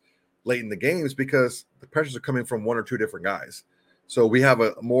pressures late in the games, because the pressures are coming from 1 or 2 different guys. So we have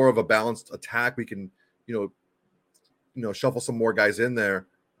a more of a balanced attack. We can, shuffle some more guys in there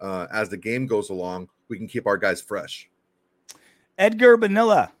as the game goes along. We can keep our guys fresh. Edgar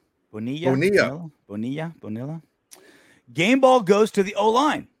Bonilla. Game ball goes to the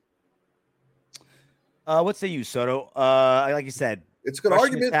O-line. What say you, Soto? Like you said, it's a good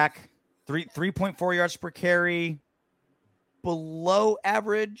argument. Attack, 3.4 yards per carry, below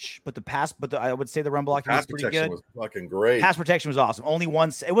average, but I would say the run blocking was pretty good. Was fucking great. Pass protection was awesome. Only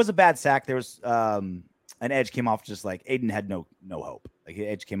one. It was a bad sack. There was an edge came off, just like Aiden had no hope. Like the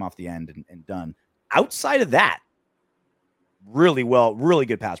edge came off the end and done. Outside of that, really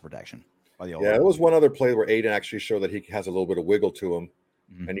good pass protection by the O-line. Yeah, it was one other play where Aiden actually showed that he has a little bit of wiggle to him.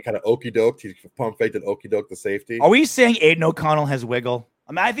 Mm-hmm. And he kind of okey-doked. He pump faked and okey-doked the safety. Are we saying Aiden O'Connell has wiggle?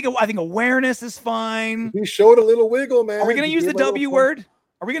 I mean, I think awareness is fine. He showed a little wiggle, man. Are we going to use the W word?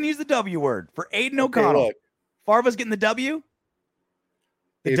 Are we going to use the W word for Aiden O'Connell? Look, Farva's getting the W?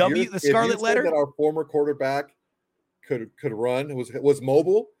 The scarlet letter? That our former quarterback could run, was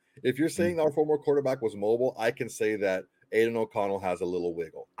mobile. If you're saying our former quarterback was mobile, I can say that Aiden O'Connell has a little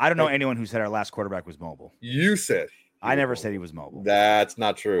wiggle. I don't know anyone who said our last quarterback was mobile. You said. I never said he was mobile. That's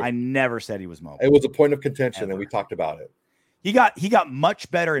not true. I never said he was mobile. It was a point of contention, and we talked about it. He got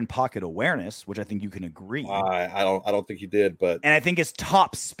much better in pocket awareness, which I think you can agree. I don't think he did, but I think his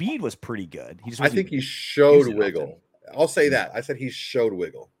top speed was pretty good. I think he showed wiggle. I'll say that. I said he showed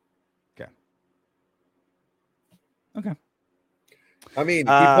wiggle. Okay. I mean, he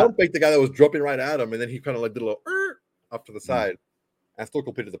pump faked the guy that was dropping right at him, and then he kind of like did a little off to the side, and still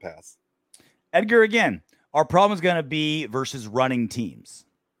completed the pass. Edgar, again, our problem is going to be versus running teams.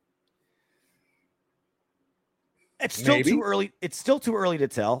 It's still too early. It's still too early to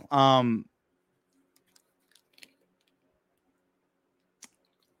tell.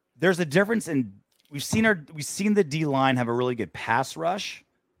 There's a difference in we've seen the D line have a really good pass rush.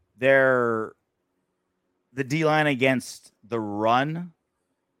 The D line against the run,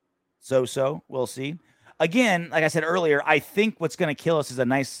 so we'll see. Again, like I said earlier, I think what's going to kill us is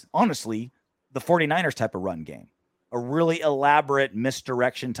honestly, the 49ers type of run game. A really elaborate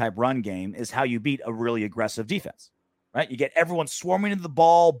misdirection type run game is how you beat a really aggressive defense, right? You get everyone swarming into the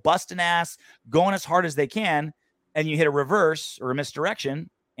ball, busting ass, going as hard as they can, and you hit a reverse or a misdirection,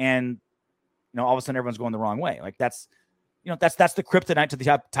 and all of a sudden everyone's going the wrong way. Like that's the kryptonite to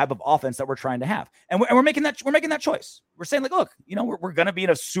the type of offense that we're trying to have, and we're making that choice. We're saying like, look, we're going to be in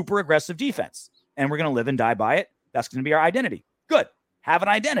a super aggressive defense, and we're going to live and die by it. That's going to be our identity. Good, have an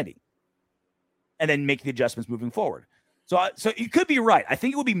identity. And then make the adjustments moving forward. So you could be right. I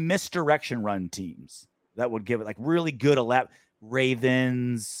think it would be misdirection run teams that would give it like really good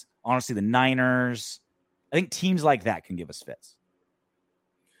Ravens, honestly, the Niners. I think teams like that can give us fits.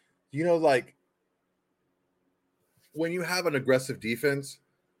 Like when you have an aggressive defense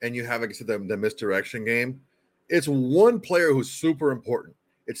and you have, like I said, the misdirection game, it's one player who's super important.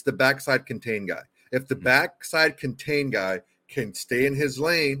 It's the backside contain guy. If the backside contain guy can stay in his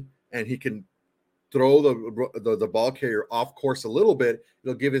lane and he can throw the ball carrier off course a little bit,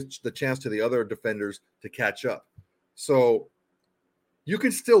 it'll give it the chance to the other defenders to catch up. So you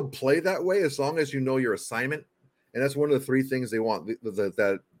can still play that way as long as you know your assignment. And that's one of the three things they want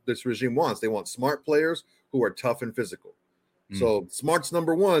that this regime wants. They want smart players who are tough and physical. So smart's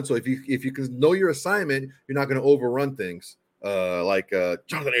number one. So if you can know your assignment, you're not going to overrun things like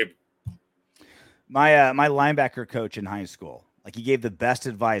Jonathan Abe. My linebacker coach in high school, like he gave the best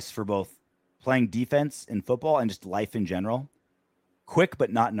advice for both playing defense in football and just life in general. Quick,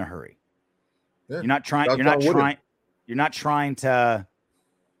 but not in a hurry. Yeah. You're not trying to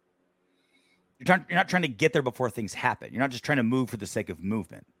get there before things happen. You're not just trying to move for the sake of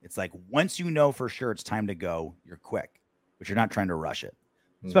movement. It's like once you know for sure it's time to go, you're quick, but you're not trying to rush it.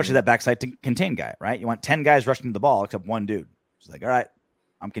 Especially that backside to contain guy, right? You want 10 guys rushing to the ball except one dude. It's like, all right,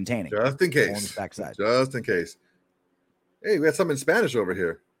 I'm containing. Just in case. Backside. Just in case. Hey, we got something in Spanish over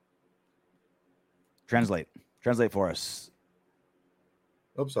here. Translate for us.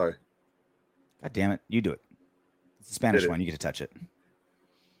 Oh, sorry. God damn it. You do it. It's the Spanish one. You get to touch it.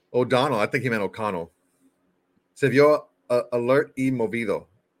 O'Donnell. I think he meant O'Connell. Se vio alert y movido.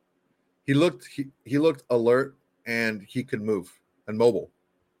 He looked alert and he could move and mobile.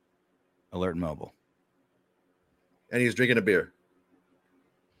 Alert and mobile. And he's drinking a beer.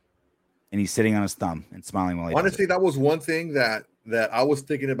 And he's sitting on his thumb and smiling while he honestly, that was one thing that I was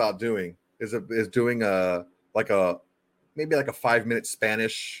thinking about doing is doing maybe like a 5-minute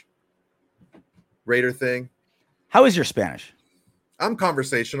Spanish Raider thing. How is your Spanish? I'm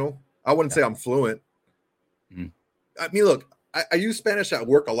conversational. I wouldn't say I'm fluent. Mm-hmm. I mean, look, I use Spanish at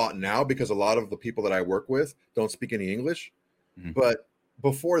work a lot now because a lot of the people that I work with don't speak any English. Mm-hmm. But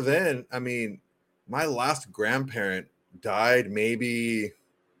before then, I mean, my last grandparent died maybe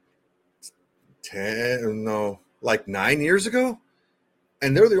 9 years ago.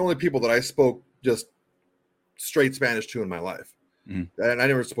 And they're the only people that I spoke just straight Spanish to in my life. Mm-hmm. And I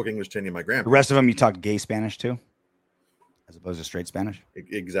never spoke English to any of my grandparents. The rest of them you talked gay Spanish to, as opposed to straight Spanish?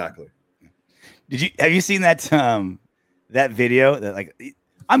 Exactly. Have you seen that that video that like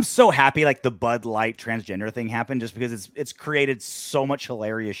I'm so happy like the Bud Light transgender thing happened just because it's created so much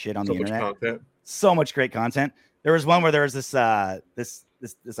hilarious shit on the internet. Content. So much great content. There was one where there was this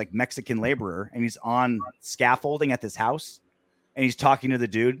like Mexican laborer and he's on scaffolding at this house and he's talking to the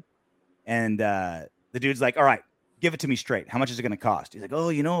dude and the dude's like, all right, give it to me straight. How much is it going to cost? He's like, oh,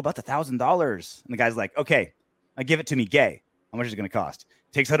 about $1,000. And the guy's like, okay, I give it to me gay. How much is it going to cost?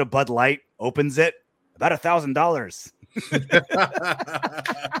 Takes out a Bud Light, opens it, about $1,000.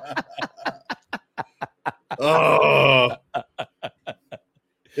 Oh,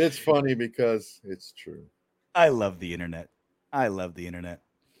 it's funny because it's true. I love the internet. So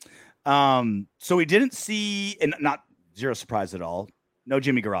we didn't see, and not zero surprise at all. No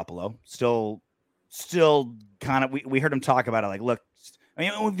Jimmy Garoppolo. Still kind of. We heard him talk about it. Like, look, I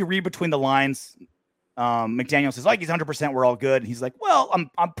mean, if you read between the lines, McDaniel says like he's 100%. We're all good. And he's like, well,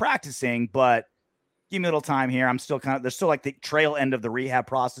 I'm practicing, but give me a little time here. I'm still there's still like the trail end of the rehab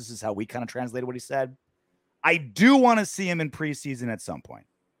process is how we kind of translated what he said. I do want to see him in preseason at some point.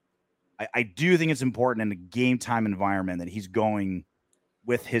 I do think it's important in a game time environment that he's going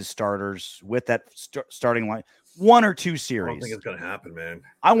with his starters, with that starting line, 1 or 2 series. I don't think it's going to happen, man.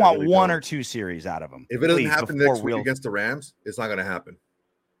 I want really 1 or 2 series out of him. If it doesn't happen next week against the Rams, it's not going to happen.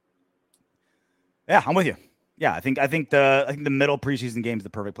 Yeah, I'm with you. Yeah, I think the middle preseason game is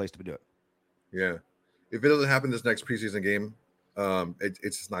the perfect place to do it. Yeah. If it doesn't happen this next preseason game,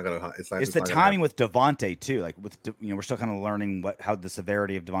 It's just not gonna. It's the timing with Devontae too. Like we're still kind of learning how the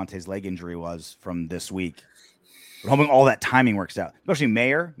severity of Devontae's leg injury was from this week. But hoping all that timing works out. Especially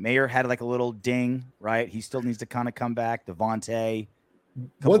Mayer. Mayer had like a little ding, right? He still needs to kind of come back. Devontae.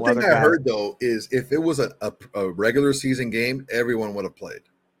 One thing I heard though is if it was a regular season game, everyone would have played.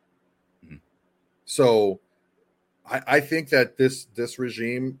 Mm-hmm. So I think that this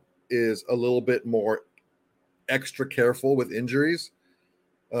regime is a little bit more extra careful with injuries,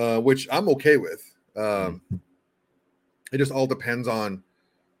 which I'm okay with. It just all depends on,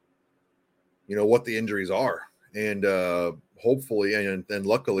 what the injuries are. And hopefully, and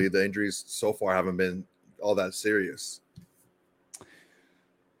luckily, the injuries so far haven't been all that serious.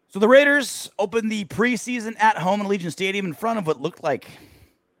 So the Raiders opened the preseason at home in Allegiant Stadium in front of what looked like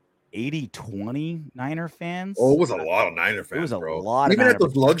 80-20 Niner fans. Oh, it was a lot of Niner fans. It was a bro. lot. Even at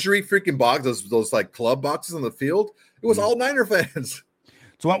those luxury freaking boxes, those like club boxes on the field, it was all Niner fans.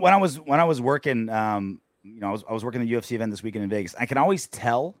 So when I was working, I was working the UFC event this weekend in Vegas. I can always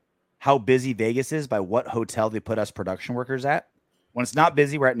tell how busy Vegas is by what hotel they put us production workers at. When it's not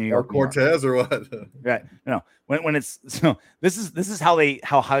busy, we're at New York. Cortez or what? Right. No. When it's this is how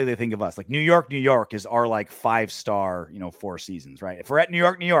highly they think of us. Like New York is our like 5-star, 4 seasons, right? If we're at New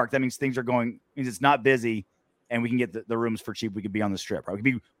York, that means things are means it's not busy and we can get the rooms for cheap. We could be on the strip, right? We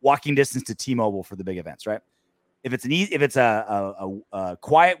could be walking distance to T-Mobile for the big events, right? If it's a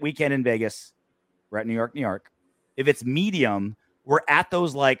quiet weekend in Vegas, we're at New York. If it's medium, we're at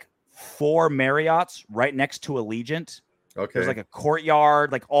those like 4 Marriotts right next to Allegiant. Okay. There's like a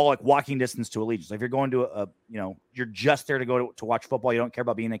courtyard, like all like walking distance to Allegiant. So if you're going to you're just there to go to watch football, you don't care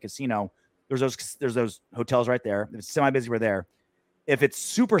about being in a casino. There's those hotels right there. If it's semi-busy, we're there. If it's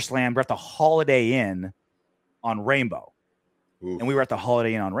super slammed, we're at the Holiday Inn on Rainbow. Oof. And we were at the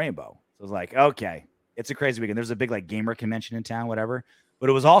Holiday Inn on Rainbow. So it was like, okay, it's a crazy weekend. There's a big like gamer convention in town, whatever. But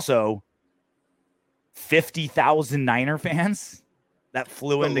it was also 50,000 Niner fans that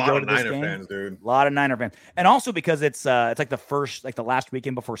flew in to go to this game. Fans, dude. A lot of Niner fans. And also because it's like the last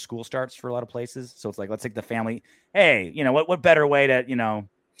weekend before school starts for a lot of places. So it's like, let's take the family. Hey, what better way to,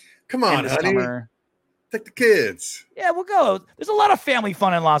 come on, honey. Summer. Take the kids. Yeah, we'll go. There's a lot of family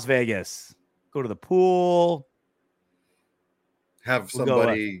fun in Las Vegas. Go to the pool. Have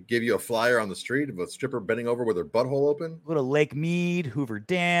somebody give you a flyer on the street of a stripper bending over with her butthole open. Go to Lake Mead, Hoover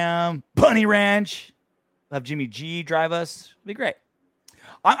Dam, Bunny Ranch. We'll have Jimmy G drive us. It'll be great.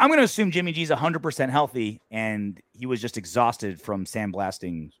 I'm going to assume Jimmy G's 100% healthy, and he was just exhausted from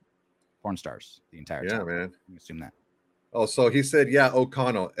sandblasting porn stars the entire time. Yeah, man. I'm assume that. Oh, so he said, yeah,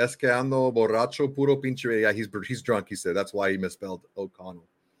 O'Connell. Es que ando borracho, puro pinche. Yeah, he's drunk, he said. That's why he misspelled O'Connell.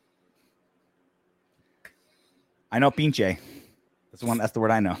 I know pinche. That's the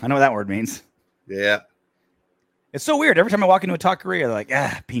word I know. I know what that word means. Yeah. It's so weird. Every time I walk into a taqueria, they're like,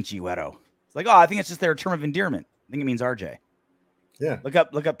 pinche güero. It's like, I think it's just their term of endearment. I think it means RJ. Yeah. Look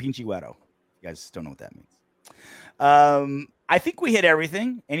up pinche güero. You guys don't know what that means. I think we hit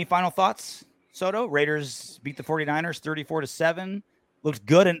everything. Any final thoughts, Soto? Raiders beat the 49ers 34-7. Looked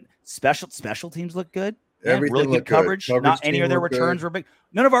good, and special teams look good. Everything really good coverage. Not any of their returns good. were big.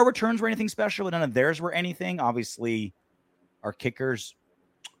 None of our returns were anything special, but none of theirs were anything. Obviously, our kickers,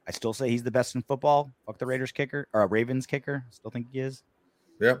 I still say he's the best in football. Fuck the Raiders kicker or Ravens kicker. Still think he is.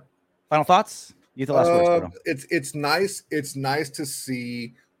 Yep. Final thoughts? You the last words, it's nice. It's nice to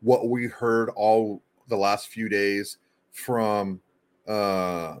see what we heard all the last few days from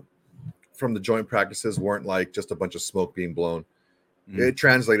the joint practices weren't like just a bunch of smoke being blown. Mm-hmm. It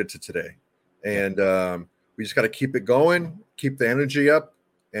translated to today, and we just got to keep it going, keep the energy up,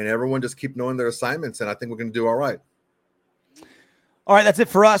 and everyone just keep knowing their assignments. And I think we're going to do all right. All right, that's it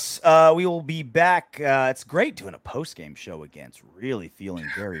for us. We will be back. It's great doing a post-game show again. It's really feeling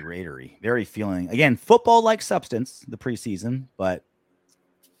very Raidery. Again, football-like substance, the preseason, but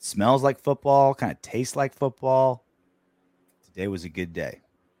smells like football, kind of tastes like football. Today was a good day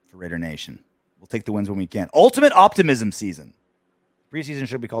for Raider Nation. We'll take the wins when we can. Ultimate optimism season. Preseason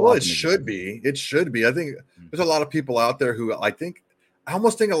should be called optimism. It should be. It should be. I think there's a lot of people out there who I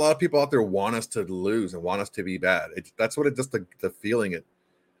almost think a lot of people out there want us to lose and want us to be bad. That's what it just the feeling it.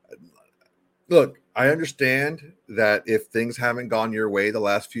 Look, I understand that if things haven't gone your way the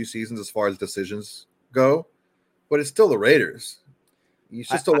last few seasons as far as decisions go, but it's still the Raiders. You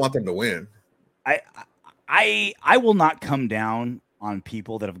should still want them to win. I will not come down on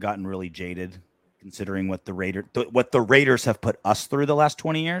people that have gotten really jaded, considering what the Raiders have put us through the last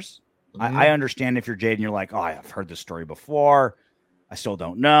 20 years. Mm-hmm. I understand if you're jaded and you're like, I've heard this story before. I still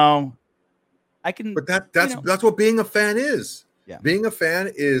don't know. But that's what being a fan is. Yeah. Being a fan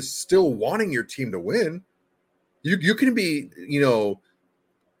is still wanting your team to win. You can be,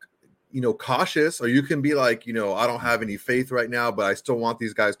 cautious, or you can be like, I don't have any faith right now, but I still want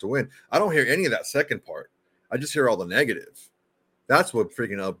these guys to win. I don't hear any of that second part. I just hear all the negative. That's what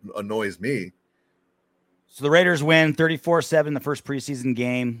freaking annoys me. So the Raiders win 34-7 the first preseason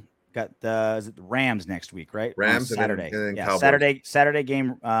game. Got the Rams next week, right? Rams on Saturday. and yeah, Cowboys. Saturday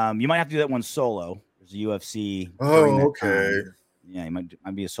game. You might have to do that one solo. There's a UFC. Oh, okay. Time. Yeah, it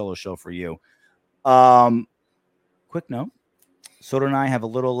might be a solo show for you. Quick note. Soto and I have a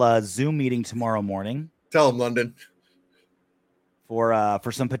little Zoom meeting tomorrow morning. Tell him, London. For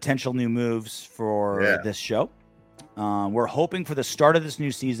some potential new moves for this show. We're hoping for the start of this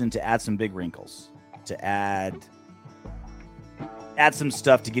new season to add some big wrinkles, to add some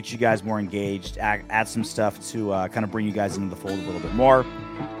stuff to get you guys more engaged, add some stuff to kind of bring you guys into the fold a little bit more.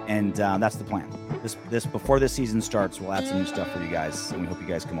 And that's the plan. This before this season starts, we'll add some new stuff for you guys, and we hope you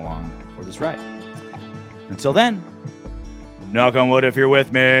guys come along for this ride. Until then, knock on wood if you're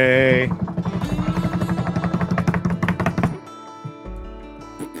with me.